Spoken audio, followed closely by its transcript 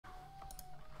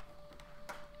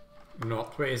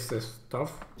not waste the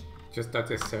stuff? Just that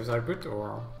the saves are good,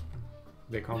 or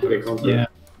they can't? Yeah.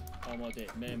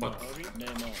 What?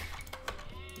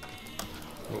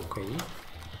 Okay.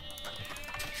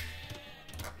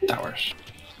 Towers.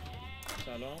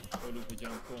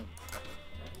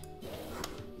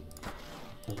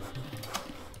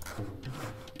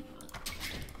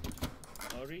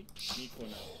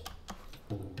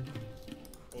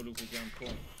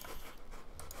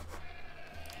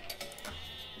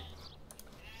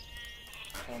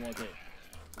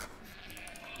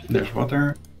 There's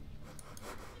water.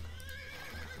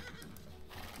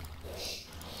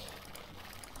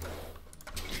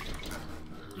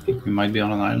 I think we might be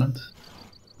on an island.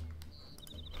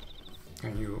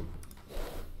 Can you...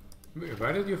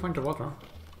 Where did you find the water?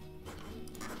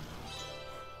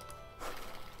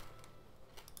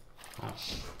 Oh.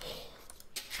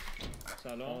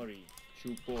 Salari,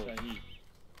 Shupo, Sahi,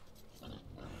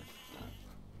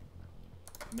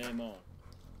 Memor.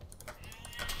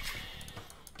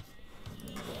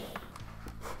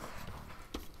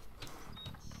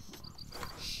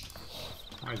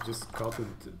 I just got it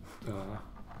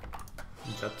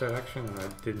in that direction and I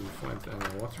didn't find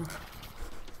any water.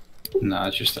 No,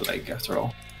 it's just a lake after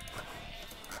all.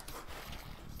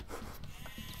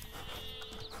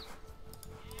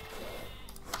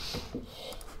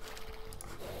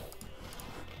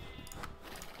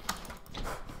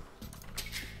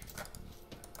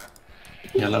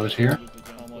 Yellow is here.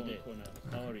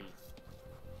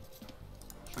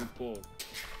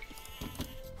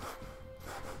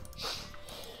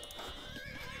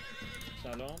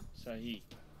 Salam, Sahi,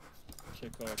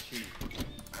 Shekarchi,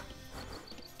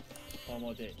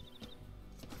 Amade.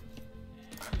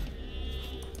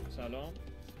 Salam,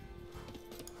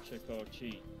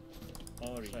 Shekarchi,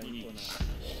 Ari, Mikona.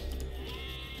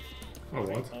 Oh,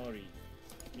 what? Ari,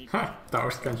 Ha!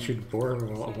 Towers can shoot boar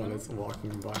while it's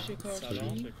walking by.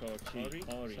 Salam, Shekarchi,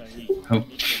 Ari, Sahi, Oh.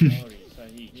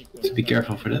 So be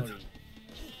careful for that.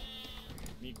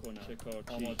 Mikona,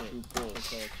 Shekarchi, Shupo,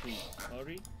 Shekarchi,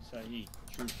 Ari, Sahi,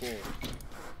 Shupo.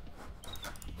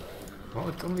 Well,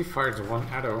 it only fires one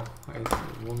arrow. I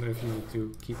wonder if you need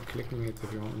to keep clicking it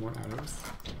if you want more arrows.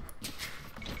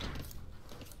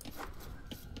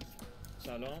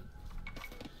 Salam,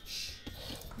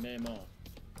 Memor,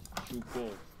 Shupo,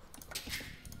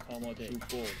 Amade,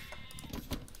 Shupo.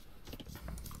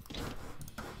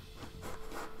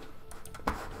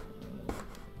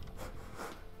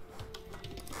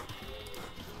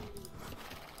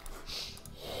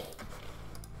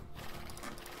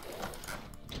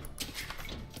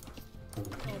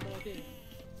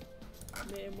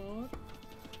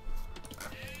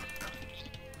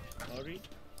 Ari,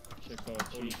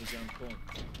 Shekarchi, Jampon.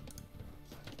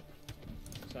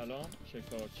 Salam,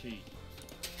 Shekarchi.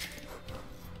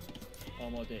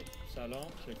 Amade. Salam,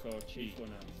 Shekarchi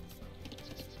کنم.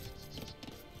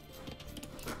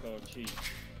 Shekarchi.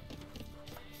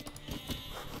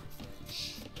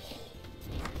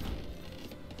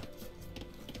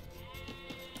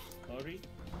 Ari,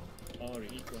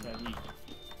 Ari کنم.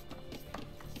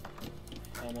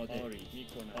 آماده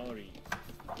میکنم. آری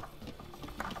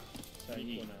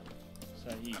صحیح کنم.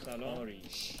 صحیح. سلام. آری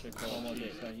شکار.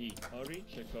 آماده. صحیح. آری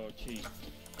شکارچی.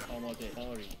 آماده.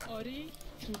 آری. آری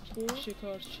چوبو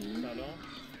شکارچی. سلام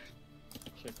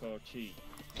شکارچی.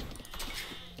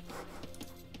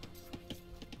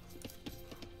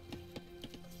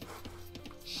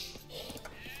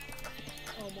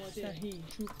 آماده. صحیح.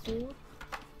 چوبو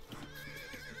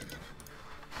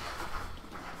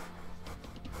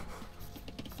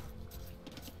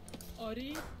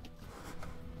آری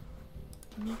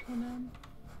میکنم.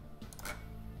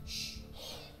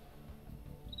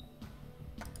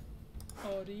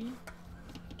 آری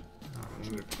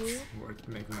worth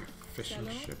making a fishing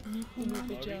ship. میکنم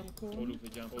به جمع کن. علوف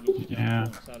جمع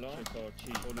کن. سلام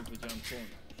شکارچی. علوف جمع کن.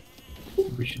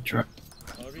 We should try.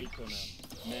 آری کنم.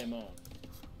 معمار.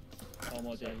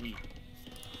 آماده.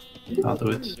 I'll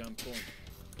do it. جمع کن.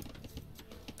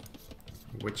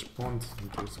 Which pond?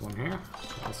 There's one here.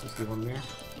 I also see one there.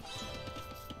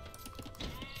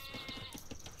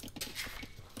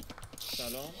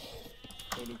 سلام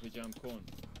علوف جمع کن.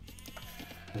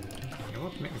 You know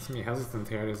what makes me hesitant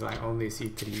here is I only see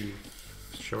 3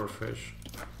 shorefish.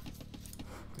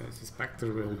 I suspect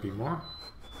there will be more.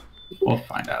 We'll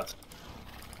find out.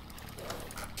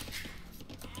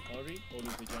 آری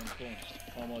علوف جمع کن.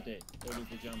 آماده. علوف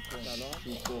جمع کن. سلام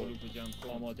شوکو. علوف جمع کن.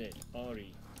 آماده.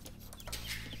 آری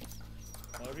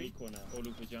آری کنم.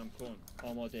 علوف جمع کن.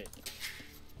 آماده.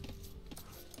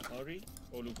 آری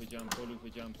علوف جمع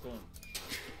کن.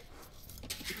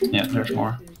 Yeah, there's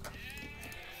more.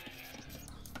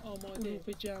 آماده علوف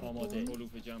جمع آماده کن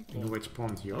علوف جمع In کن which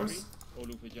pond? Yours?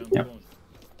 علوف جمع Yep. کن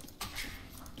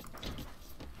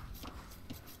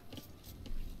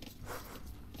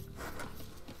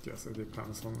Guess it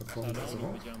depends on the pond as سلام well.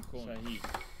 علوف جمع کن صحیح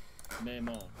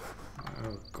معمار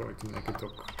I'm going to make a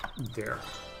dock there.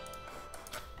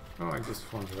 Oh, I just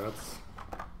found rats.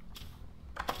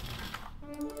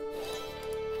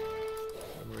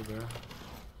 Over there.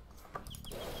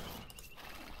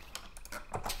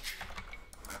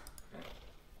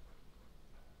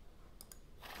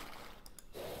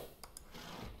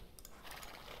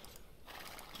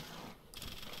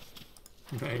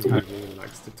 Maybe he really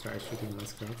likes to try shooting my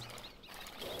scouts.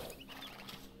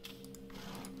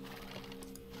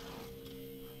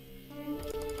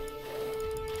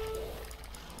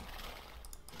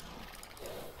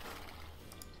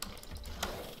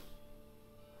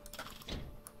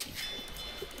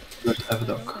 Let's have a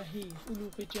dock. صحیح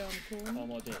علوف جمع کن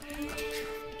آماده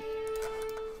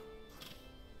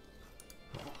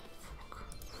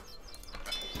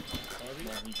آری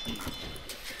ماهیگیر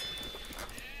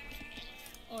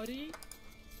آری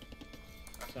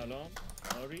سلام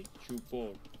آری چوب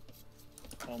بر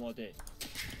آماده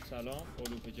سلام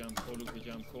علوف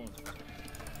جمع کن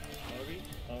آری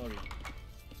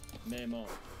معمار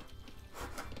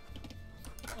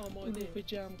آماده علوف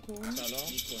جمع کن سلام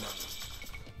میکنم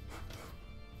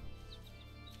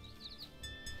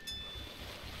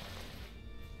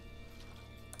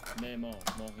معمار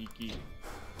ماهیگیر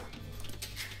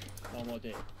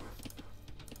آماده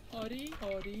آری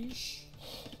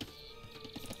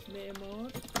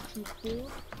معمار چوب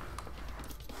بر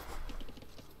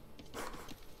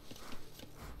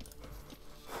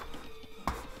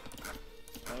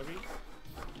آری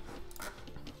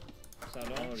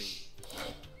سلام آری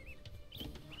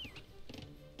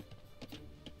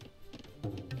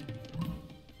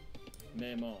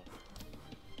معمار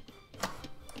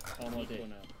آماده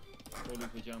کنم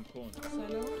علوف جمع کن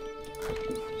سلام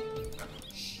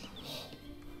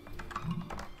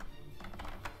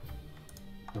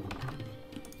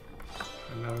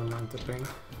And never mind the ping.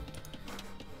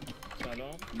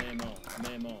 سلام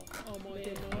معمار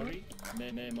آماده آری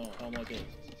معمار آماده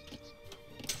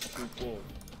چوب بر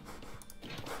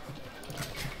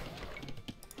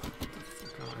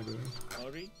What am I doing?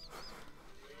 آری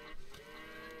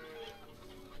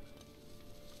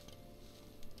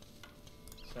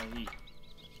صحیح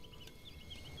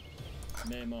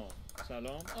معمار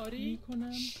سلام آری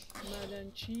کنم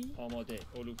معدنچی آماده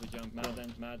علوف جمع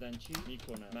معدنچی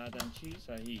میکنم معدنچی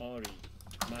صحیح آری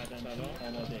معدن سلام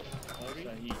آماده آری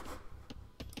صحیح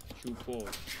چوب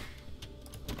بر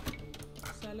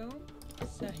سلام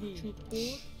صحیح چوب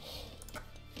بر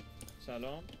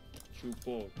سلام چوب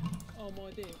بر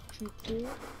آماده چوب بر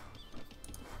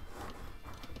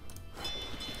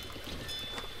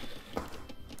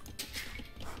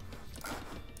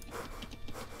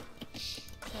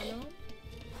سلام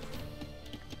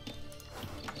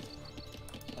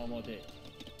آماده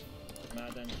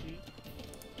معدنچی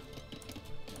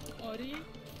آری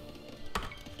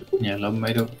Yeah, Love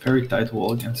made a very tight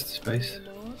wall against the space.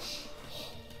 معمار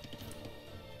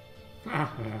Ah,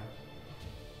 yeah.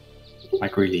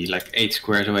 Like really, like 8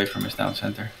 squares away from his town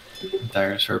center.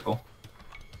 Entire circle.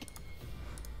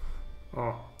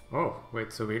 Oh,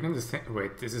 wait, so we're in the same.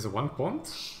 Wait, this is one pond?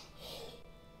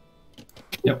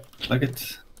 Yep, like it's.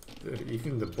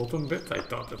 Even the bottom bit? I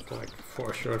thought it's like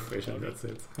 4 short fish and that's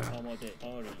it. آماده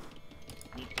آری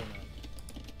میکنم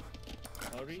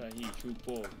آری صحیح چوب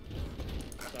بر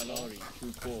سلام آری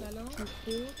چوب بر سلام چوب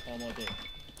بر آماده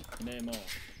معمار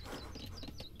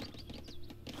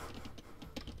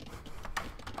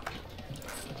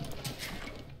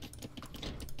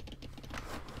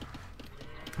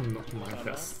Not my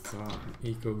best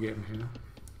eco game here.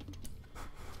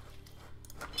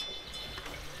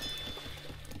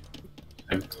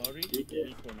 آری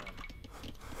میکنم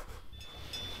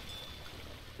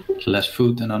Less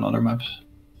food than on other maps,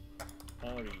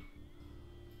 آری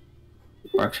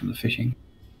apart from the fishing.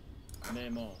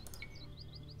 معمار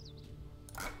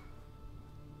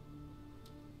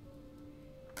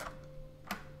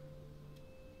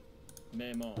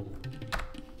معمار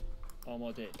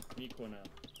آماده میکنم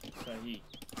صحیح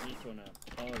میکنم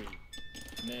آری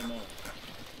معمار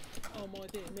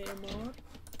آماده معمار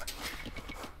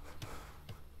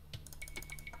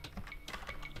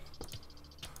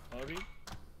آری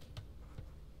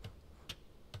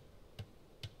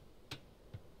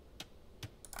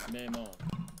معمار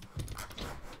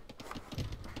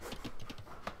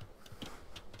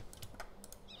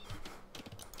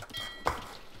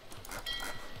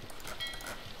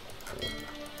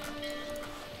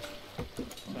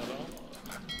سلام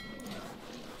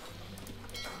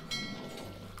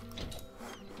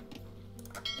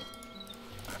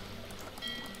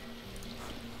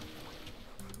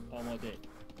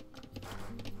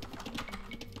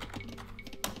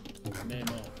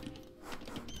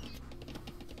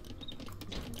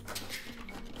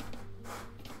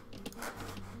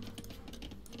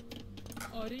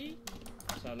آری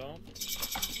سلام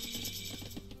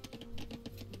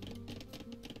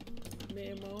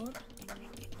معمار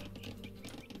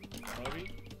آری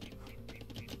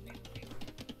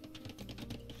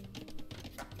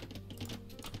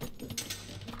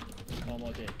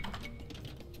آماده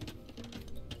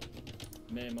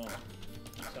معمار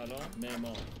سلام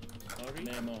معمار آری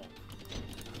معمار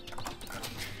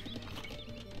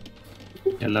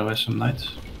Yellow has some knights.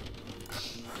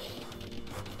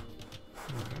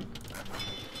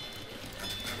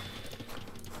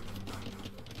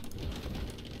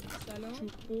 سلام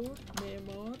چوببر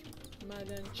معمار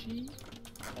معدنچی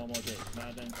آماده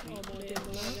معدنچی آماده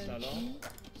سلام معدنچی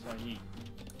صحیح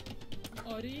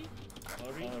آری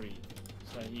آری آری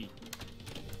صحیح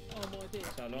آماده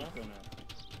سلام کنم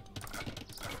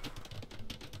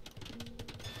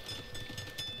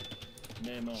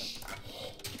معمار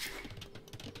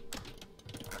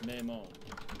معمار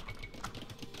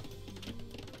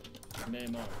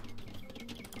معمار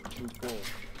چوببر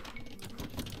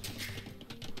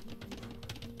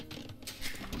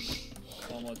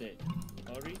آماده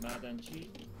آری معدنچی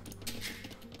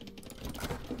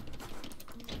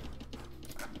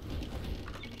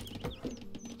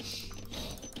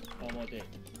آماده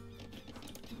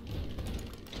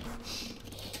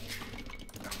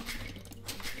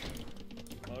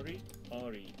آری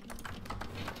آری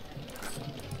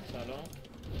سلام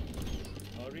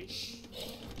آری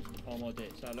آماده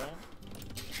سلام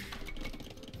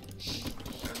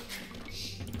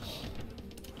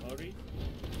آری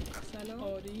سلام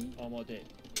آری آماده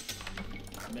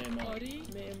معمار آری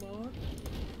معمار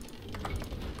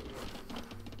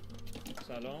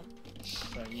سلام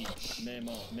صحیح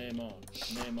معمار معمار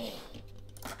معمار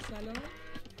سلام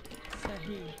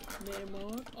صحیح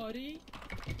معمار آری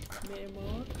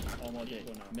معمار آماده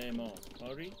کنم معمار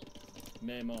آری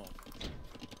معمار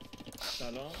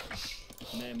سلام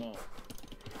معمار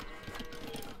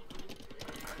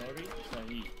آری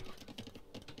صحیح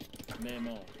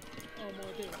معمار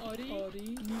آماده آری آری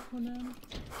میکنم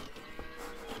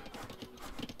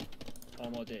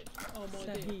آماده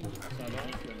آماده صحیح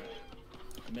سلام کنم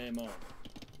معمار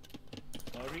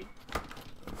آری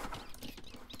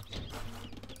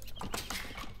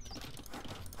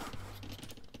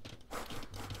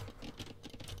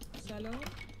سلام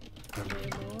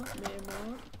معمار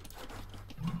معمار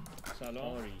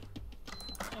سلام آری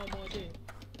آماده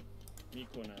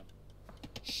میکنم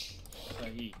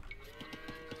صحیح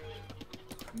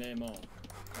معمار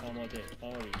آماده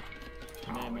آری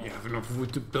Oh, you have enough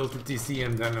wood to build a TC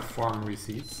and then a farm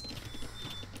receipts.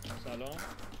 سلام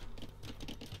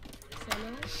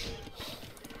سلام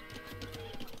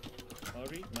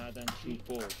آری معدنچی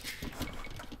برد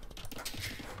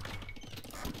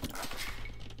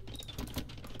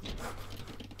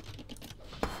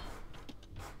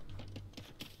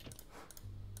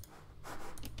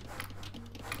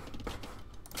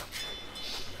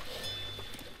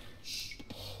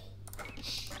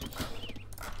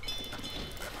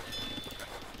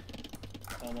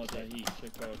آمادهی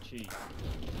شکارچی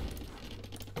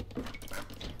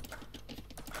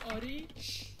آری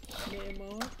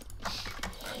معمار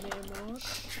معمار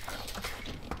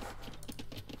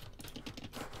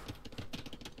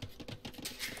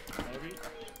آری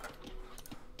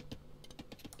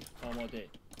آماده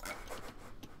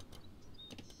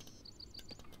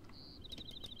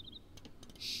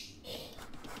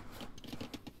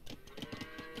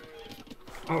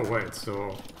Oh wait,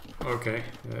 so okay,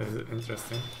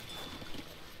 interesting.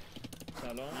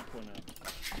 سلام میکنم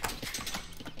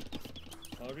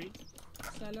آری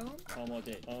سلام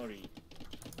آماده آری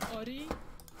آری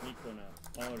میکنم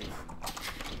آری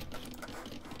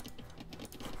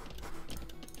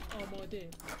آماده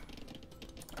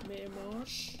معمار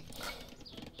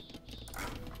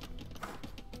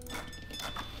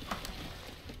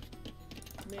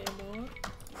معمار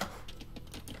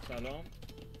سلام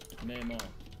معمار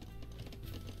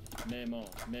معمار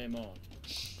معمار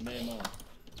معمار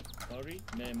آری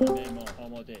معمار معمار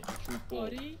آماده چوب بر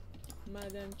آری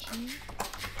معدنچی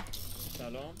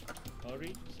سلام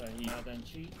آری صحیح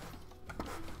معدنچی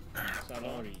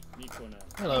سلام آری میکنم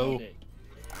Hello. آماده.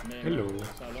 معمار. Hello.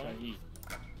 سلام صحیح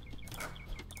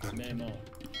معمار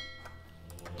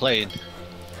Playing.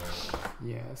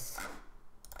 Yes.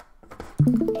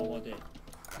 آماده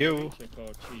You.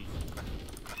 شکارچی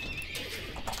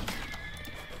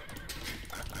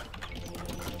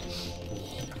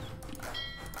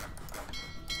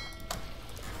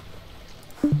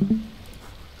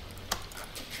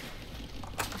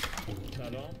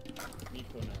سلام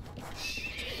میکنم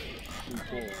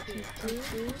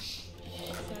چوب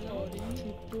سلام آری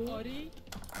چوب آری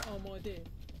آماده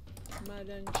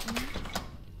معدنچی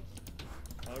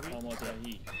آری آماده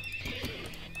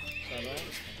سلام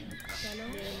سلام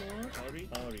معمار آری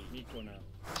آری میکنم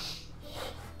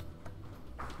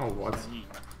Oh, what? صحیح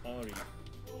آری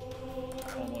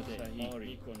آماده صحیح آری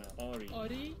میکنم آری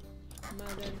آری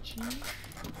معدنچی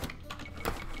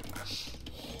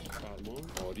فرمان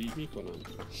آری میکنم.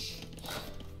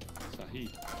 صحیح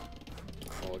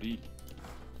آری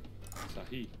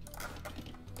صحیح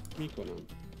میکنم.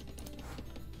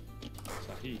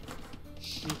 صحیح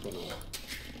میکنم.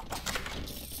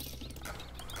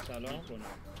 سلام میکنم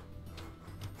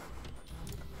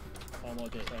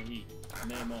آماده صحیح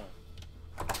معمار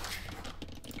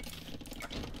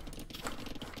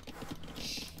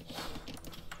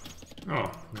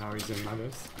Oh, now he's in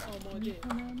Mothers. آماده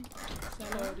میکنم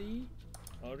سلاری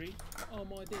آری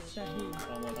آماده صحیح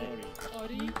آماده آری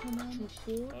آری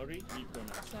چوب‌بر آری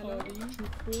میکنم سلاری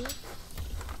چوب‌بر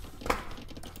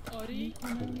آری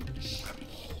میکنم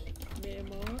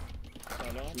معمار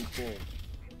سلام چوب‌بر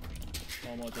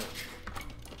آماده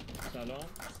سلام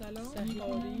سلام صحیح.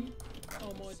 آری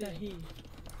آماده صحیح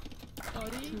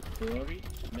آری چوب‌بر آری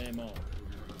معمار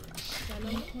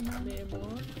سلام میکنم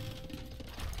معمار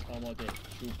آماده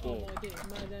چوب‌بر آماده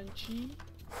معدنچی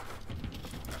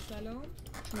سلام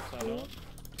سلام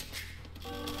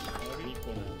چوب‌بر آری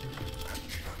میکنم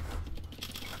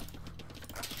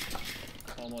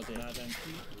آماده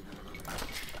معدنچی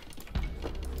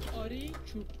آری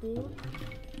چوب‌بر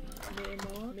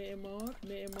معمار معمار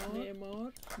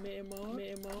معمار معمار معمار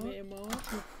معمار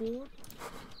چوب‌بر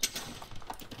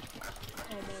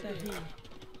آماده صحیح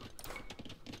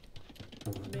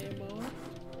معمار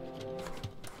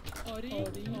آری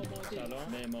آماده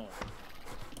سلام معمار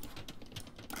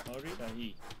آری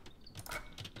صحیح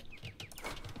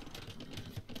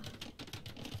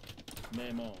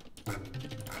معمار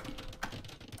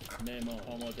معمار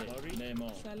آماده آری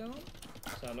معمار سلام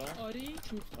سلام آری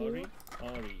چوب‌بر آری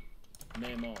آری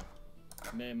معمار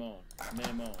معمار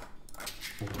معمار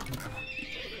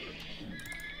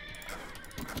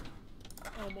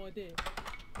آماده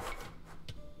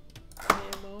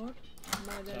معمار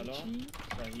معدنچی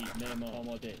صحیح معمار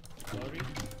آماده آری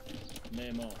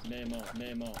معمار معمار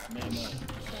معمار معمار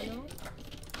سلام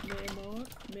معمار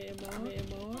معمار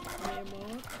معمار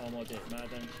معمار آماده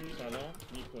معدنچی سلام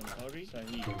میکنه آری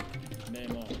صحیح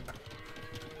معمار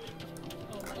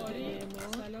آری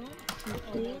سلام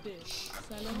آماده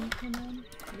سلام میکنم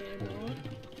معمار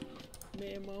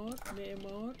معمار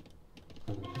معمار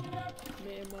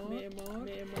معمار معمار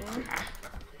معمار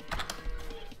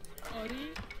آری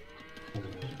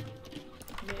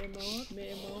معمار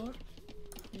معمار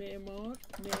معمار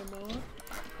معمار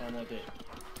آماده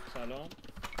سلام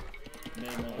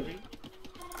معماری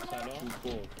سلام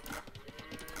چوب‌بر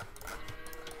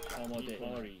آماده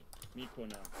آری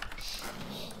میکنم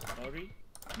آری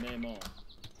معمار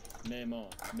معمار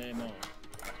معمار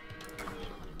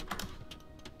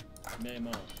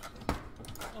معمار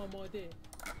آماده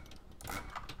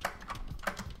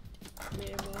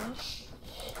معمار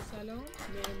سلام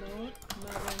معمار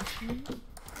معدنچی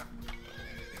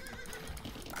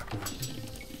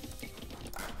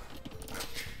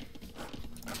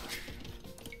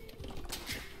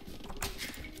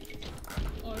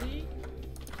آری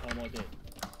آماده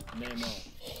معمار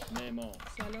معمار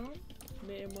سلام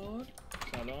معمار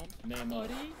سلام معمار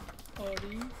آری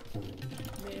آری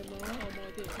معمار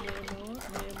آماده معمار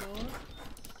معمار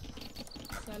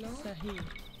سلام صحیح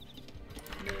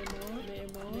معمار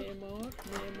معمار معمار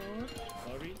معمار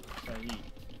آری صحیح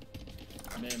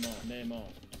معمار معمار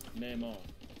معمار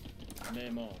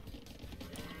معمار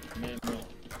معمار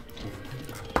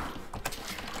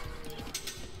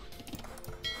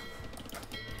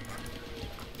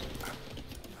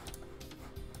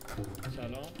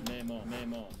سلام معمار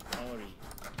معمار آری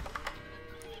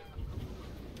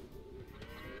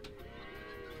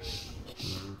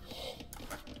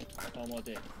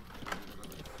آماده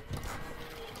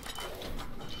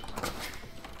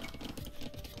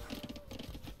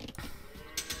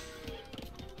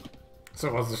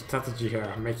So what's the strategy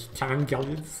here? Make cannon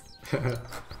galleons?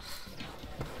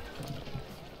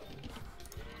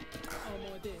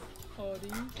 آماده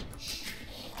آری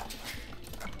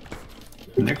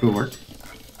That could work.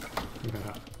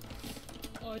 Yeah.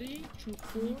 آری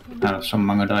چوب‌بر Some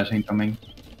manga dice incoming.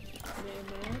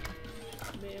 معمار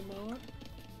معمار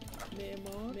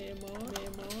معمار معمار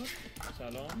معمار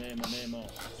سلام معمار معمار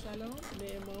سلام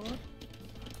معمار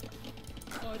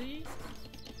آری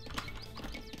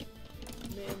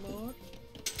معمار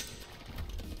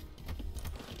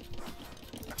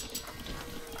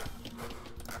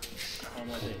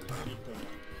آماده میکنم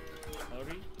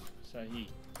آری صحیح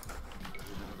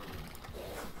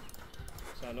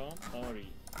سلام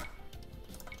آری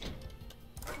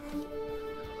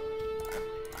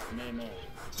معمار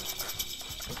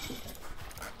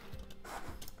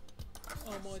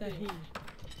آماده صحیح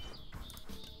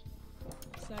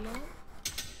سلام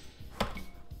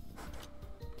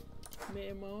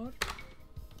معمار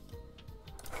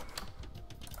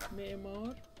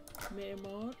معمار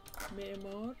معمار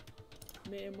معمار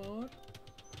معمار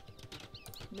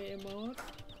معمار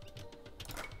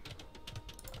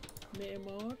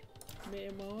معمار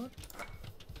معمار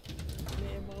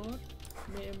معمار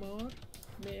معمار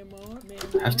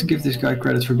معمار I have to give this guy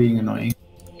credit for being annoying.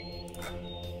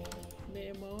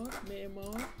 معمار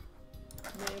معمار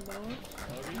معمار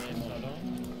آری سلام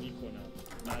میکنم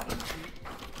معدنچی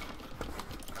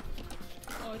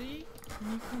آری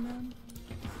میکنم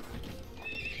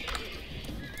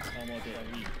آماده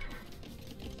صحیح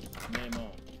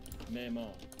معمار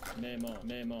معمار معمار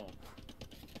معمار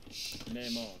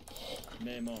معمار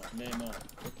معمار معمار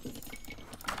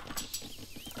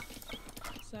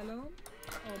سلام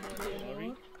آماده آری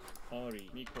معمار آری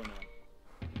میکنم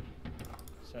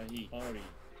صحیح آری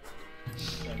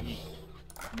صحیح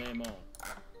معمار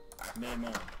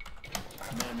معمار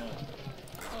معمار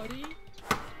آری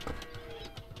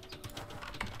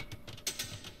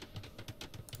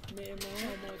معمار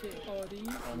آماده آری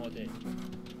آماده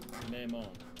معمار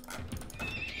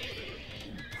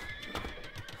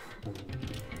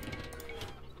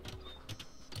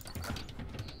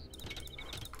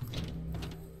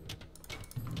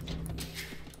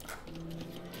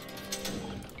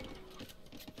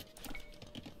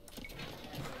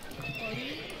آری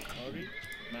آری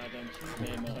معدنچی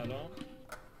معمار سلام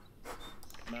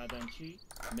معدنچی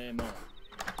معمار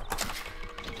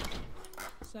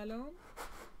سلام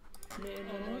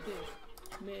معمار آماده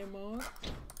معمار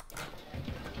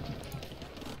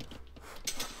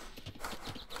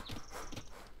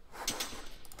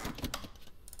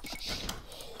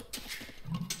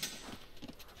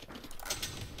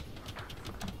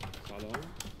سلام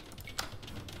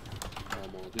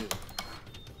آماده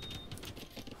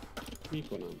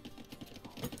میکنم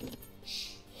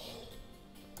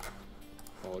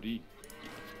آری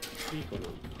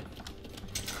میکنم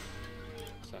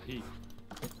صحیح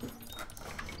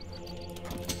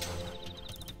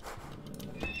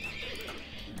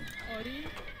آری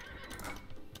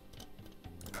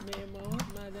معمار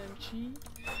معدنچی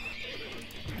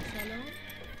سلام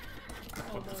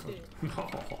آماده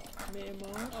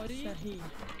معمار آری صحیح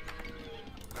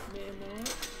معمار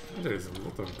There is a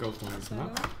lot of gold on this map.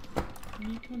 سلام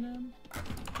میکنم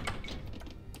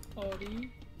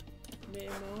آری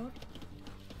معمار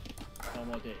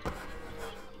آماده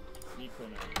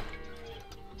میکنم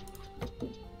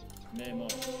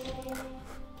معمار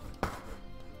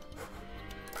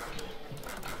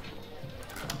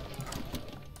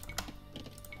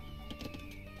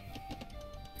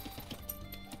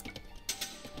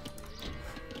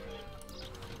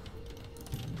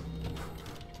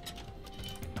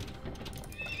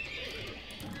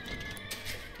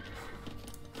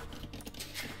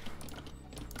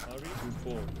آری تو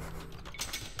فور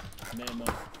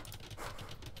معمار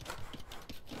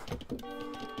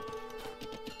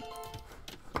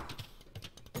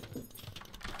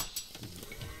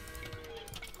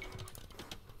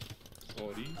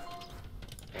آری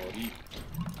آری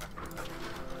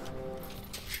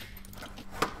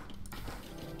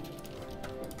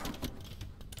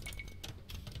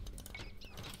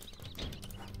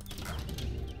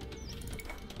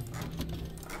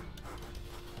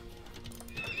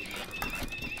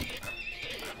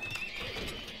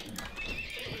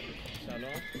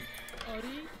سلام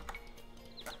آری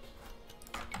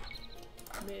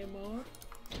معمار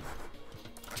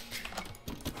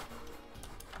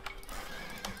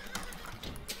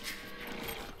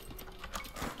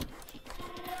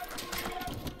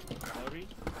آری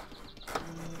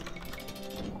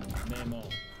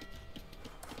معمار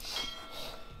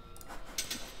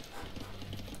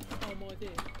آماده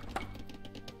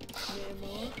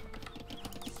معمار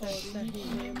آری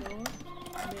معمار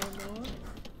معمار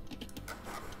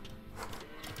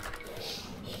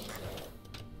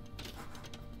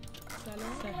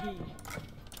سلام صحیح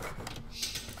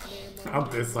On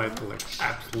this side, like,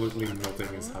 absolutely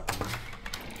nothing is happening.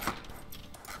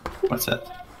 What's that?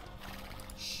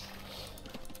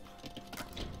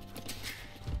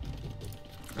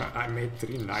 I made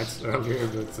 3 knights earlier,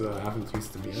 but I haven't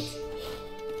used them yet.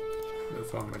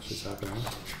 That's how much is happening.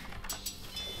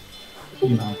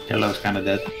 No, yellow's kinda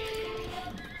dead.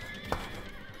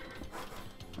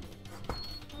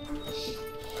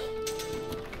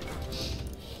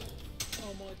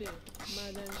 آماده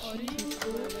معدن آری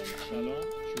معدنچی سلام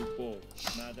چوب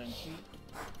معدنچی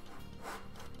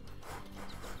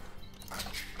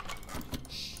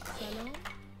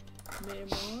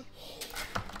معمار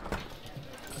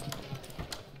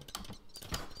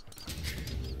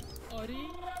آری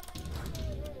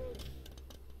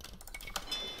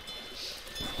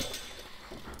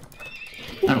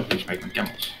Oh, he's making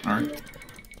camels. Alright.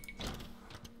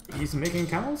 He's making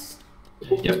camels?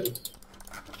 Yep.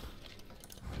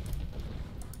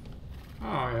 Oh,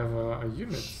 I have a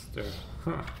unit there.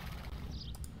 Huh.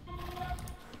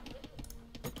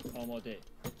 آماده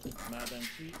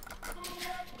معدنچی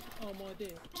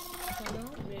آماده سلام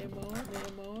معمار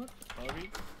آری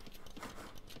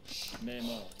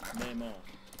معمار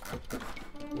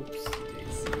Oops,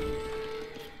 daisy.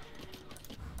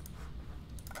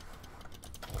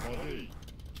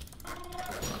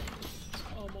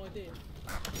 آماده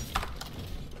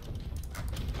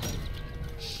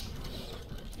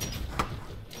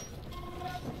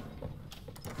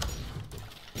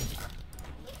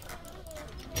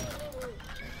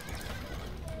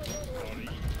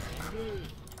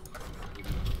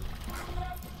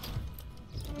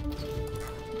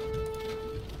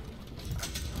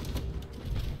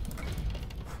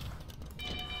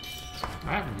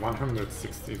I have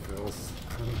 160 fills.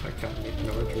 I can't make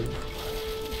military.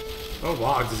 Oh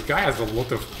wow, this guy has a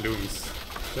lot of plumes.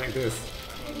 Check this.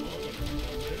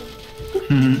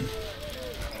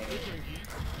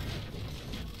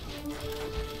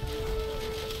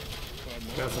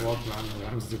 That's a lot, man.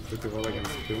 Rams do pretty well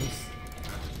against plumes.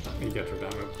 Let me get her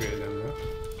damn upgrade then, though.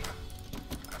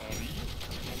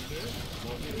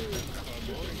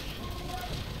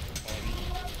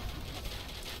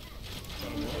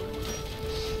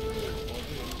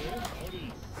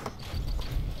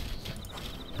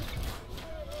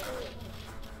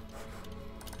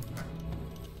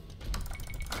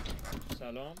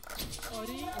 سلام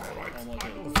آری Alright,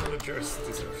 all villagers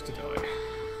deserve to die.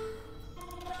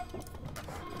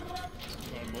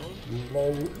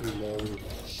 Lol, lol.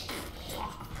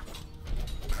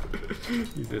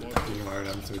 He said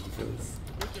MegaRandom with the fills.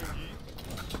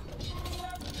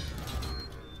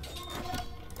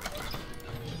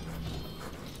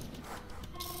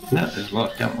 No, there's a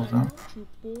lot of camels now. چوب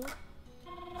بر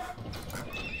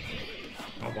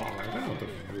Oh wow, I ran out of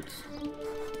wood.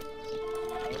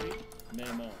 آری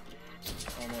معمار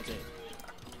آماده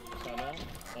سلام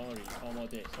آری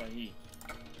آماده صحیح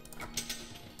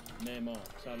معمار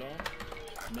سلام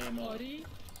معمار آری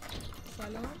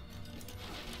سلام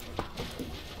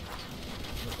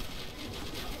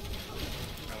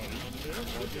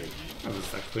I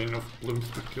was actually enough blooms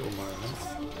to kill my rams.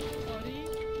 آری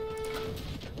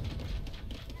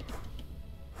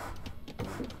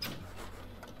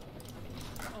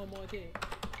آماده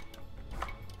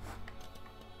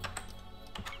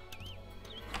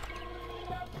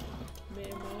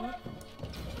معمار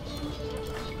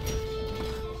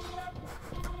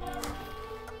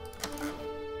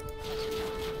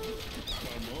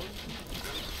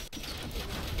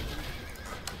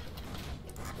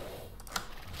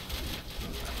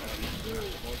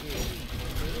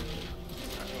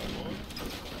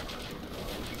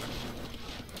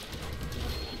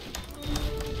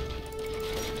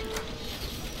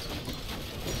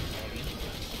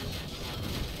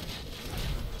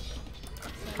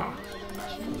Huh.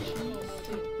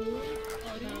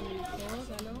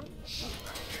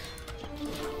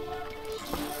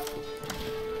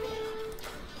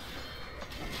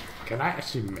 Can I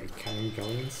actually make cannon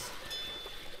guns?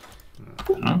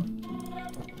 No?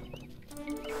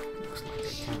 Looks like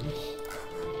I can.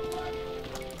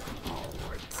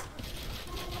 Alright.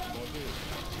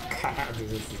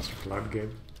 This is such a flood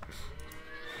game.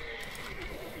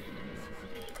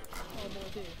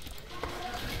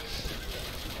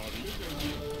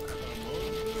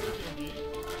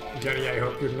 Johnny, I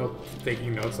hope you're not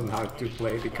taking notes on how to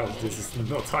play because this is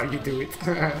not how you do it.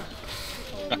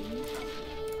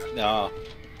 Nah,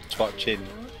 just watching.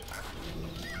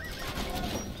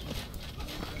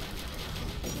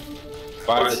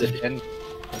 Why is it in?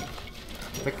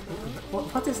 Like,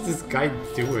 what is this guy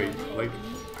doing? Like,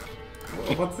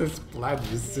 what's his plan?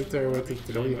 Just sit there with a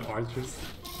trillion archers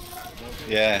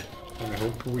Yeah. and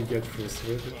hope we get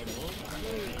frustrated.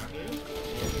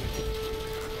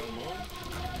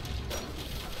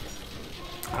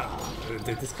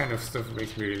 This kind of stuff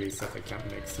makes me really sad I can't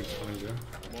make Siege Challenger.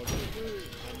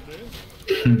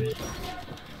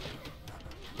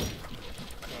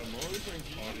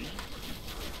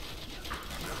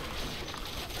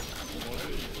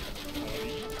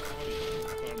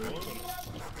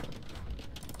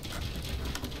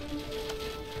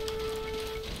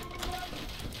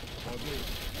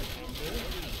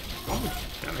 How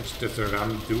much damage does a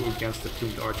ram do against the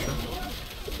plumed archer?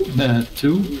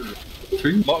 2,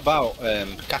 3. What about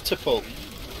catapult?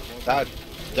 That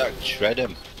shred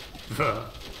him.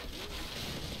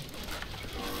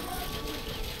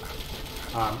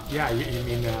 Yeah, you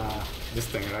mean this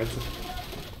thing, right?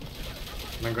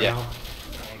 MegaRandom? Yeah.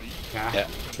 Yeah. Yeah.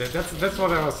 That's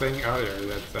what I was saying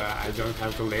earlier, that I don't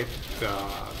have to late the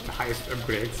highest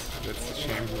upgrades. That's a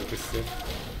shame with this shit.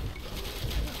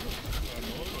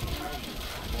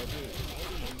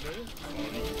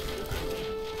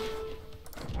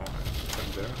 Oh, up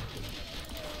there.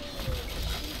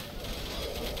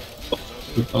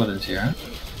 Two paladins here, huh?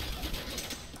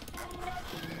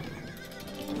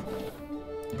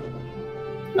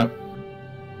 Oh.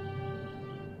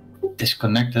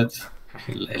 Disconnected.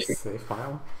 Save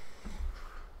file.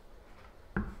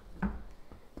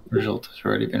 Result has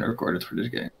already been recorded for this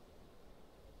game.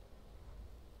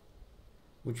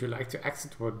 Would you like to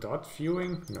exit for dot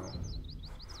viewing? No.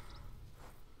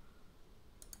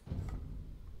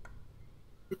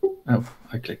 Oh,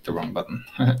 I clicked the wrong button.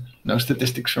 No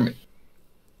statistics for me.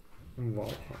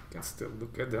 Well, I can still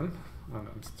look at them when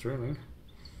I'm streaming.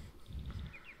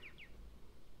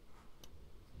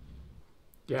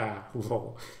 Yeah,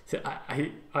 lol. See,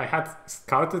 I had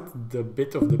scouted the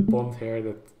bit of the pond here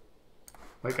that,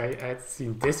 like, I had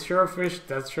seen this shorefish,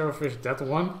 that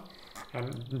one,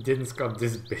 and didn't scout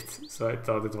this bit, so I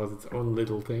thought it was its own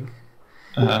little thing.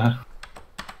 Yeah,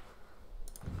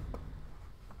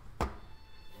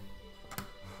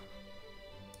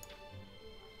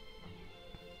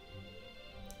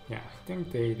 I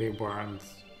think they weren't.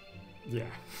 Yeah.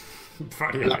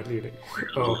 Very likely.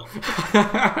 Oh.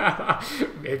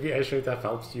 Maybe I should have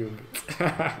helped you.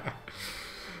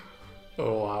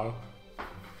 Oh wow.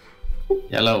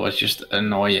 Yellow was just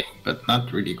annoying, but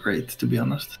not really great, to be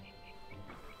honest.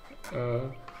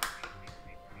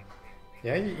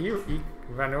 Yeah, he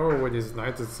ran over with his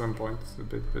knight at some point a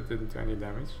bit, but didn't do any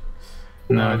damage.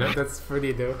 No, That's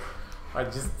pretty though. I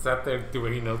just sat there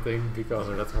doing nothing because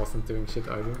that wasn't doing shit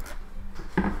either.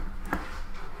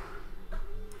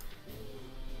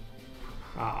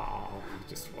 Oh,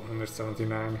 just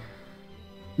 179.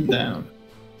 Damn.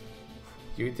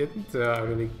 You didn't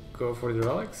really go for the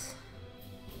relics?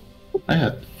 I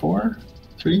had 4,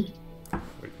 3.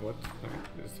 Wait, what?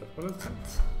 What is it?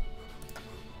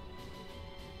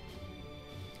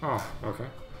 Oh, okay.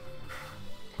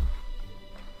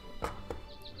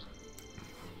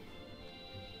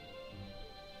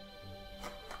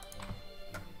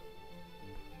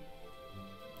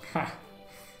 Ha!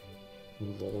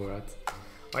 Lol, rat.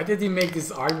 Why did he make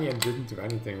this army and didn't do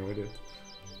anything with it?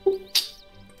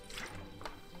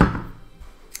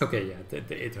 Okay, yeah,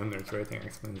 the 800 rating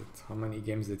explains it. How many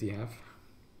games did he have?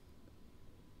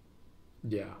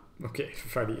 Yeah, okay,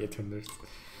 Friday 800.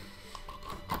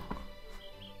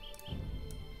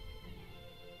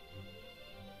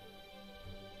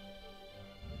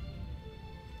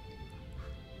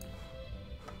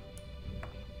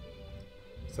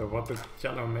 So what did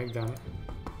Yellow make then?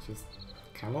 Just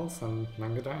camels and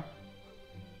manga die?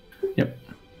 Yep.